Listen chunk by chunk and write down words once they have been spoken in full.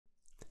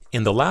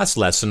In the last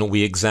lesson,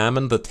 we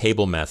examined the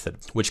table method,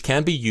 which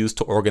can be used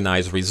to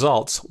organize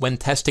results when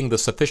testing the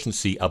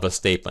sufficiency of a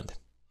statement.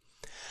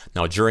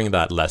 Now, during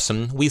that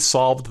lesson, we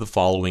solved the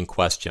following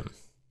question.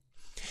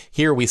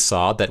 Here we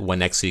saw that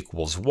when x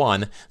equals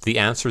 1, the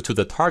answer to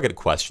the target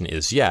question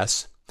is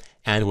yes,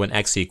 and when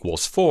x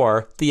equals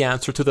 4, the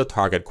answer to the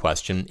target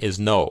question is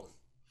no.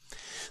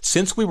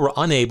 Since we were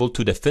unable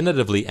to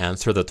definitively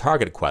answer the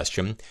target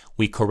question,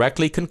 we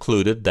correctly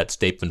concluded that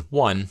statement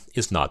 1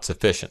 is not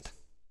sufficient.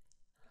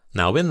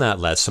 Now, in that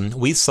lesson,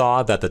 we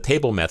saw that the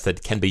table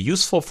method can be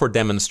useful for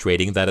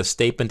demonstrating that a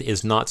statement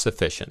is not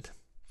sufficient.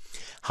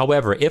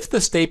 However, if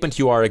the statement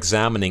you are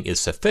examining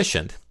is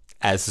sufficient,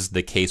 as is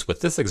the case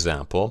with this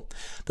example,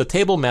 the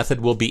table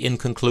method will be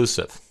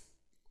inconclusive.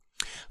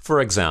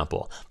 For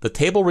example, the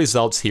table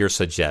results here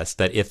suggest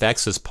that if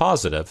x is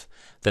positive,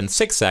 then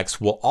 6x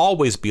will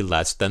always be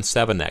less than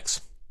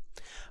 7x.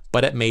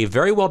 But it may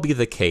very well be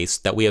the case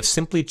that we have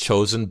simply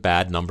chosen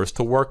bad numbers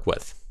to work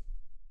with.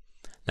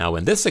 Now,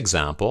 in this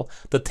example,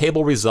 the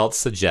table results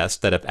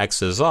suggest that if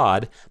x is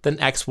odd, then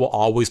x will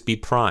always be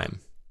prime.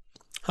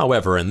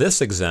 However, in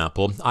this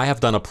example, I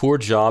have done a poor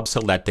job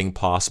selecting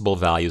possible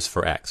values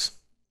for x.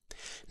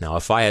 Now,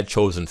 if I had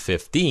chosen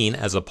 15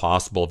 as a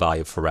possible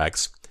value for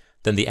x,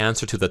 then the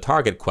answer to the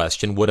target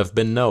question would have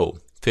been no,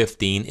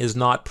 15 is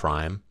not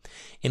prime,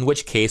 in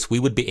which case we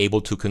would be able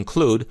to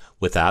conclude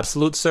with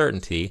absolute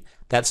certainty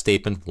that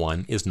statement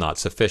 1 is not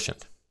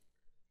sufficient.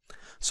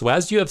 So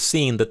as you have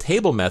seen, the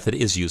table method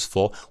is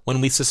useful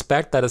when we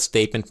suspect that a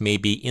statement may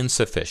be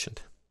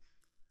insufficient.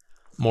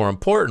 More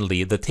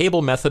importantly, the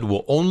table method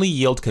will only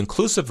yield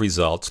conclusive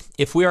results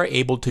if we are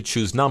able to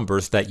choose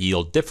numbers that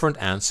yield different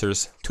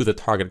answers to the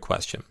target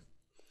question.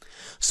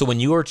 So when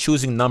you are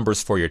choosing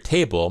numbers for your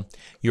table,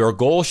 your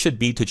goal should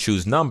be to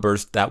choose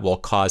numbers that will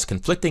cause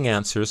conflicting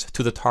answers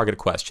to the target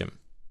question.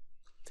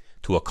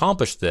 To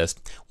accomplish this,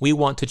 we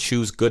want to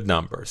choose good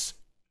numbers.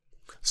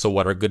 So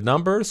what are good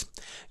numbers?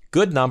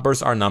 Good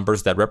numbers are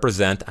numbers that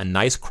represent a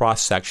nice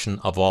cross-section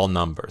of all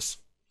numbers.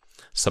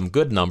 Some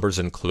good numbers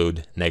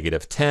include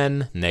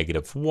 -10,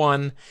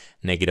 -1,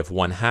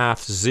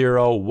 -1/2,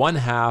 0,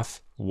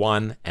 1/2,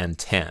 1, and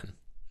 10.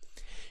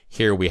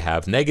 Here we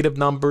have negative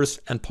numbers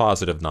and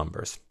positive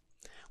numbers.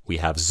 We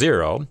have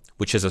 0,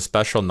 which is a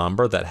special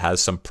number that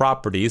has some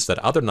properties that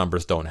other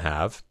numbers don't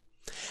have.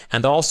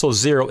 And also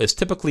 0 is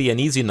typically an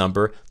easy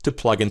number to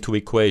plug into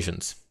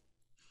equations.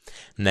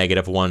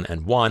 -1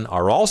 and 1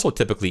 are also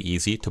typically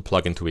easy to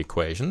plug into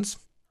equations.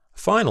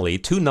 Finally,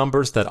 two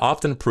numbers that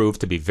often prove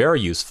to be very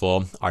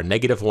useful are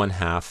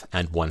 -1/2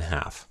 and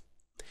 1/2.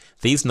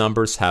 These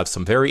numbers have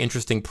some very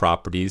interesting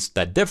properties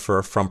that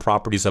differ from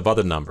properties of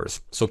other numbers,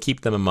 so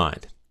keep them in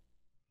mind.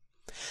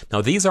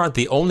 Now, these aren't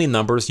the only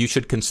numbers you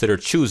should consider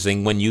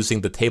choosing when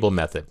using the table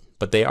method,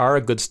 but they are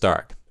a good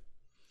start.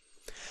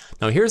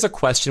 Now, here's a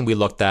question we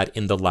looked at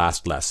in the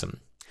last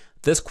lesson.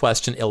 This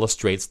question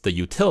illustrates the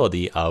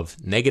utility of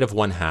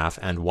 -1/2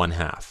 and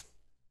 1/2.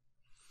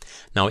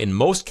 Now, in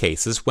most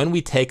cases, when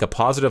we take a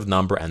positive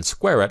number and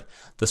square it,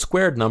 the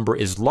squared number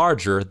is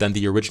larger than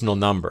the original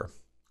number.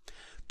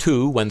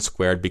 2 when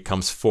squared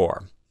becomes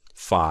 4.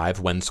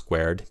 5 when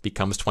squared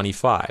becomes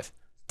 25.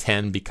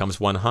 10 becomes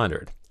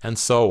 100, and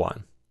so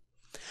on.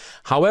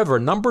 However,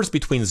 numbers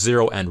between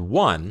 0 and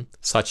 1,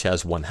 such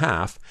as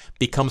 1/2,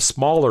 become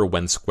smaller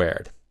when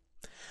squared.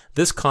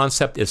 This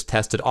concept is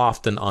tested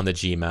often on the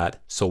GMAT,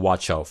 so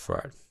watch out for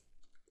it.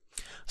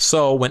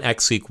 So when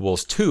x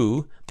equals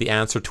 2, the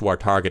answer to our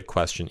target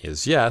question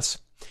is yes,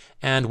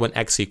 and when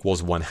x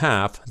equals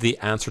 1/2, the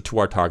answer to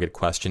our target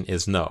question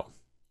is no.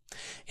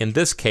 In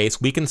this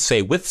case, we can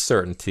say with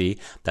certainty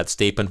that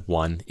statement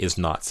 1 is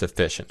not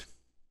sufficient.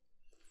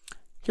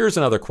 Here's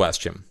another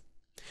question.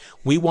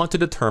 We want to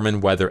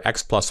determine whether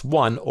x plus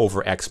 1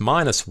 over x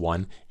minus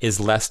 1 is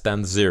less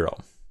than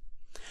 0.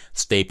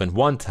 Statement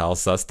 1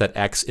 tells us that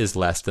x is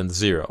less than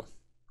 0.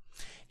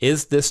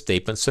 Is this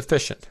statement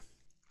sufficient?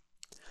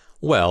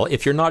 Well,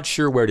 if you're not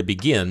sure where to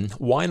begin,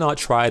 why not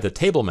try the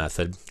table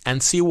method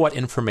and see what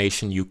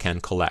information you can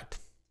collect?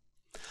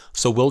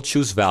 So we'll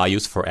choose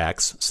values for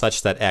x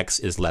such that x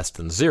is less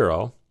than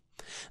 0.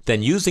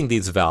 Then using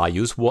these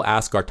values, we'll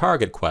ask our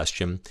target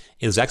question,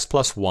 is x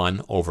plus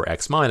 1 over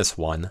x minus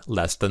 1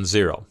 less than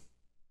 0?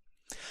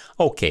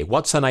 Okay,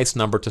 what's a nice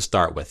number to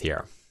start with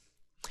here?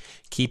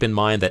 Keep in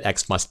mind that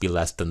x must be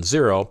less than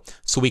 0,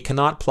 so we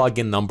cannot plug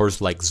in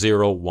numbers like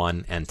 0,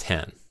 1, and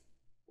 10.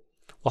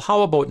 Well,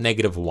 how about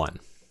 -1?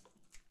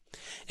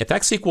 If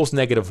x equals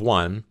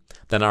 -1,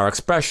 then our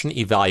expression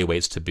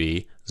evaluates to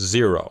be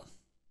 0.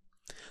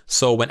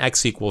 So when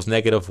x equals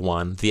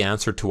 -1, the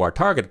answer to our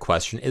target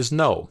question is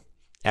no.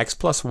 X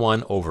plus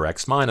 1 over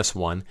x minus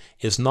 1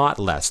 is not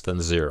less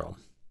than 0.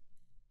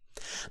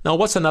 Now,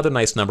 what's another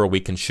nice number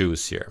we can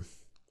choose here?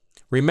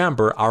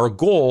 Remember, our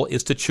goal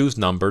is to choose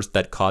numbers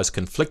that cause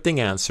conflicting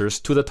answers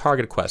to the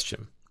target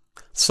question.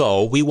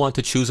 So we want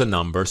to choose a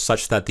number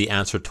such that the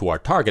answer to our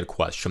target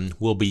question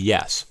will be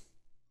yes.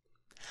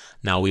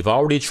 Now, we've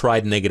already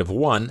tried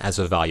 -1 as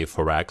a value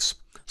for x,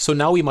 so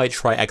now we might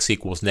try x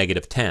equals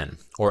 -10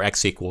 or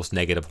x equals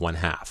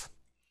 -1/2.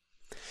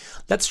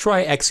 Let's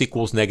try x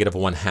equals negative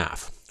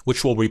 1/2,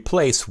 which we'll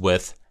replace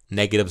with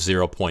negative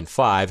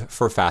 0.5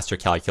 for faster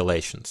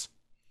calculations.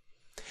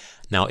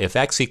 Now, if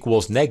x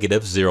equals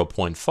negative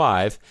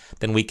 0.5,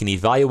 then we can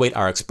evaluate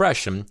our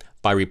expression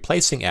by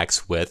replacing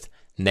x with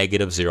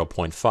negative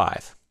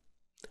 0.5.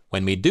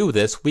 When we do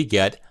this, we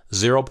get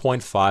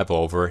 0.5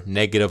 over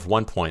negative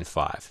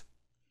 1.5.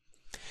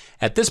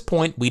 At this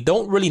point, we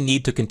don't really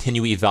need to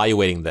continue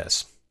evaluating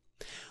this.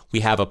 We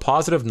have a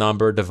positive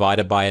number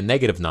divided by a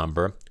negative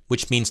number,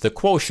 which means the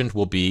quotient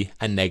will be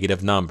a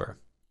negative number.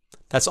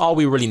 That's all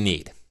we really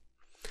need.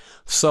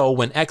 So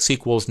when x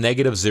equals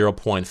negative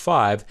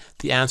 0.5,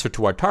 the answer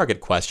to our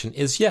target question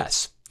is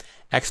yes.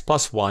 X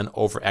plus 1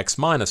 over x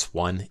minus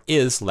 1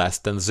 is less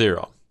than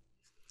 0.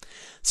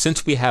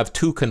 Since we have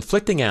two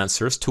conflicting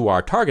answers to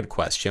our target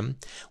question,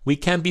 we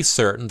can be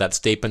certain that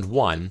statement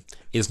 1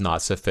 is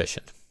not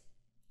sufficient.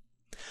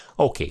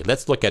 Okay,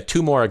 let's look at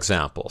two more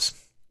examples.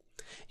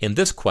 In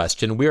this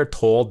question, we are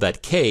told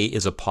that k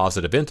is a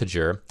positive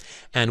integer,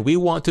 and we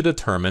want to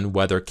determine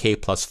whether k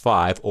plus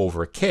 5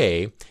 over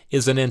k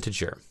is an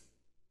integer.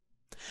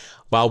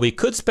 While we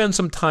could spend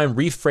some time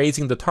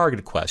rephrasing the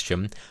target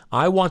question,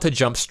 I want to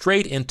jump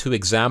straight into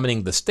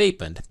examining the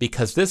statement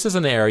because this is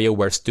an area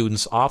where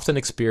students often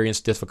experience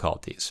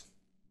difficulties.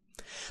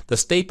 The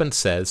statement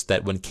says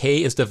that when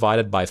k is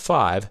divided by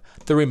 5,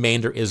 the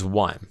remainder is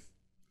 1.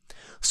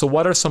 So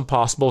what are some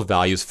possible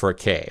values for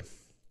k?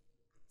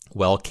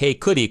 Well, k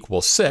could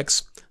equal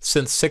 6,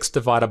 since 6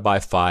 divided by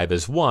 5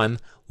 is 1,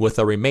 with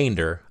a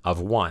remainder of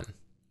 1.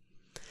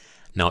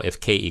 Now, if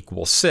k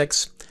equals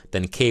 6,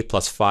 then k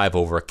plus 5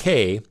 over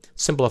k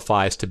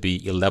simplifies to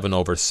be 11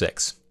 over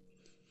 6.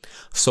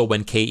 So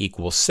when k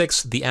equals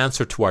 6, the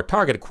answer to our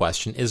target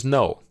question is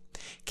no.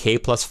 K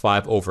plus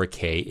 5 over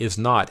k is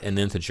not an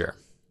integer.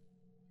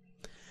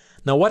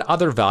 Now, what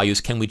other values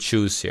can we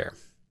choose here?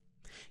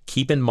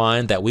 Keep in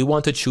mind that we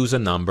want to choose a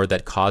number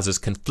that causes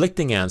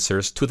conflicting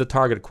answers to the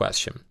target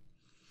question.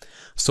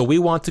 So we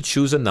want to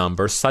choose a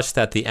number such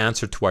that the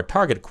answer to our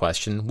target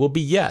question will be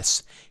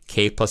yes,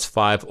 k plus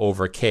 5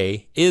 over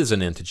k is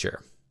an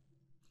integer.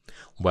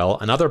 Well,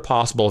 another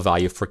possible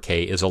value for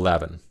k is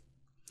 11.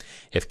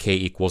 If k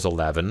equals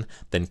 11,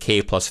 then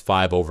k plus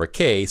 5 over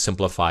k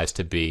simplifies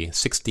to be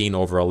 16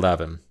 over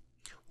 11,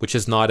 which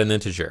is not an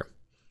integer.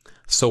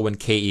 So when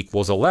k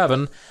equals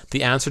 11,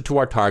 the answer to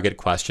our target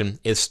question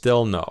is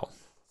still no.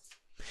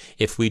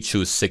 If we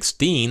choose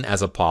 16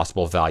 as a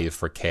possible value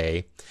for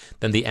k,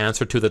 then the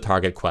answer to the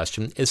target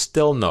question is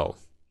still no.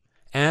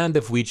 And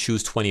if we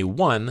choose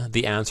 21,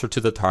 the answer to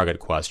the target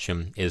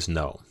question is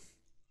no.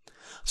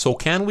 So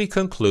can we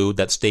conclude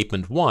that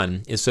statement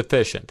 1 is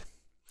sufficient?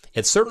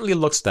 It certainly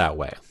looks that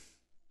way.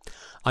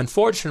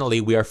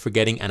 Unfortunately, we are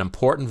forgetting an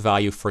important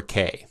value for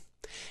k.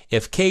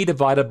 If k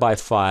divided by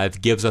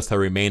 5 gives us a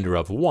remainder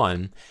of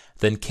 1,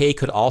 then k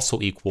could also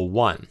equal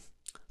 1,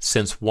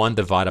 since 1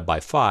 divided by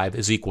 5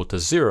 is equal to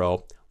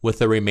 0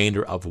 with a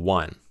remainder of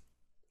 1.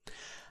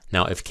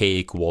 Now if k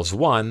equals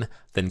 1,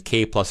 then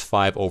k plus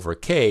 5 over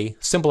k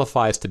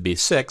simplifies to be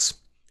 6,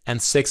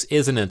 and 6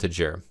 is an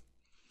integer.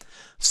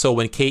 So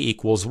when k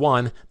equals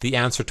 1, the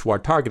answer to our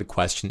target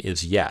question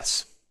is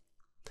yes.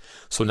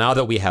 So now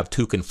that we have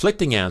two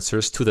conflicting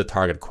answers to the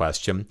target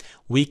question,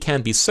 we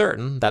can be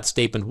certain that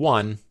statement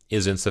 1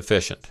 is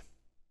insufficient.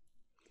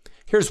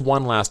 Here's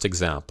one last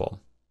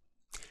example.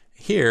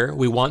 Here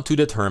we want to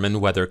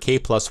determine whether k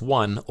plus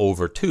 1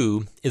 over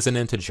 2 is an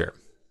integer.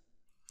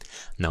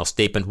 Now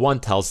statement 1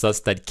 tells us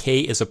that k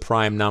is a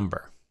prime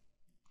number.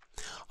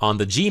 On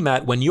the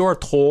GMAT, when you're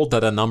told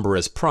that a number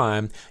is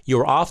prime,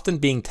 you're often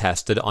being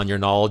tested on your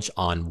knowledge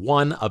on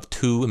one of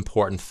two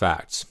important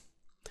facts.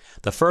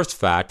 The first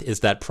fact is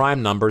that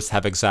prime numbers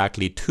have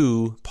exactly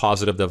two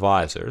positive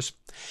divisors,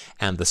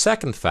 and the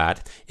second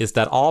fact is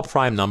that all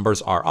prime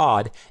numbers are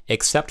odd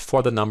except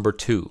for the number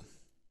 2.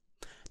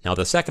 Now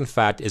the second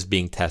fact is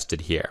being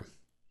tested here.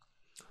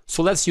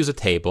 So let's use a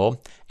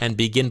table and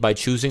begin by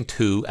choosing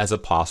 2 as a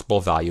possible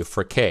value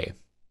for k.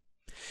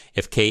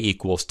 If k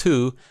equals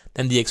 2,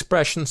 then the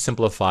expression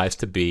simplifies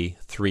to be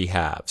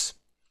 3/2.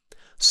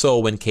 So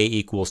when k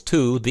equals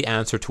 2, the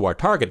answer to our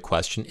target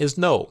question is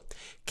no.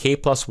 K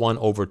plus 1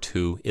 over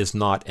 2 is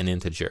not an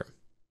integer.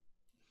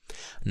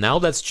 Now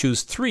let's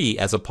choose 3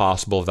 as a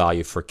possible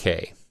value for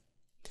k.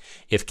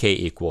 If k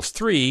equals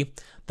 3,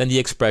 then the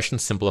expression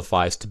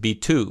simplifies to be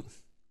 2.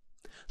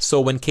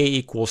 So when k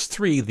equals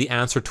 3, the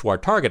answer to our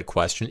target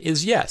question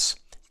is yes,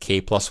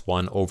 k plus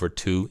 1 over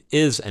 2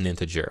 is an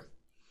integer.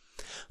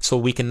 So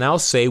we can now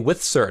say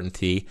with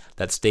certainty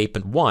that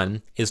statement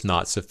 1 is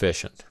not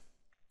sufficient.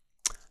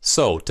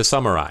 So to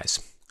summarize,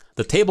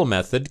 the table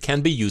method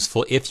can be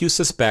useful if you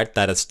suspect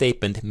that a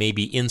statement may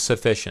be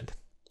insufficient.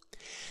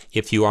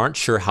 If you aren't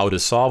sure how to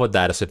solve a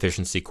data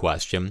sufficiency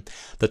question,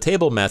 the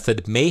table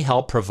method may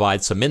help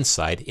provide some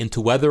insight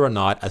into whether or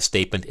not a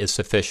statement is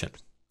sufficient.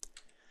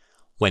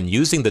 When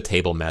using the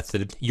table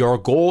method, your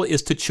goal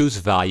is to choose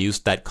values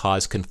that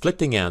cause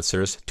conflicting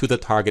answers to the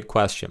target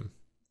question.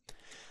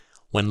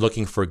 When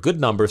looking for good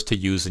numbers to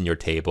use in your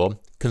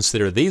table,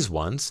 consider these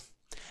ones,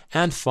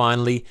 And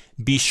finally,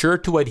 be sure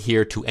to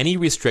adhere to any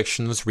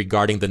restrictions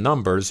regarding the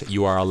numbers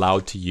you are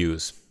allowed to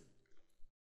use.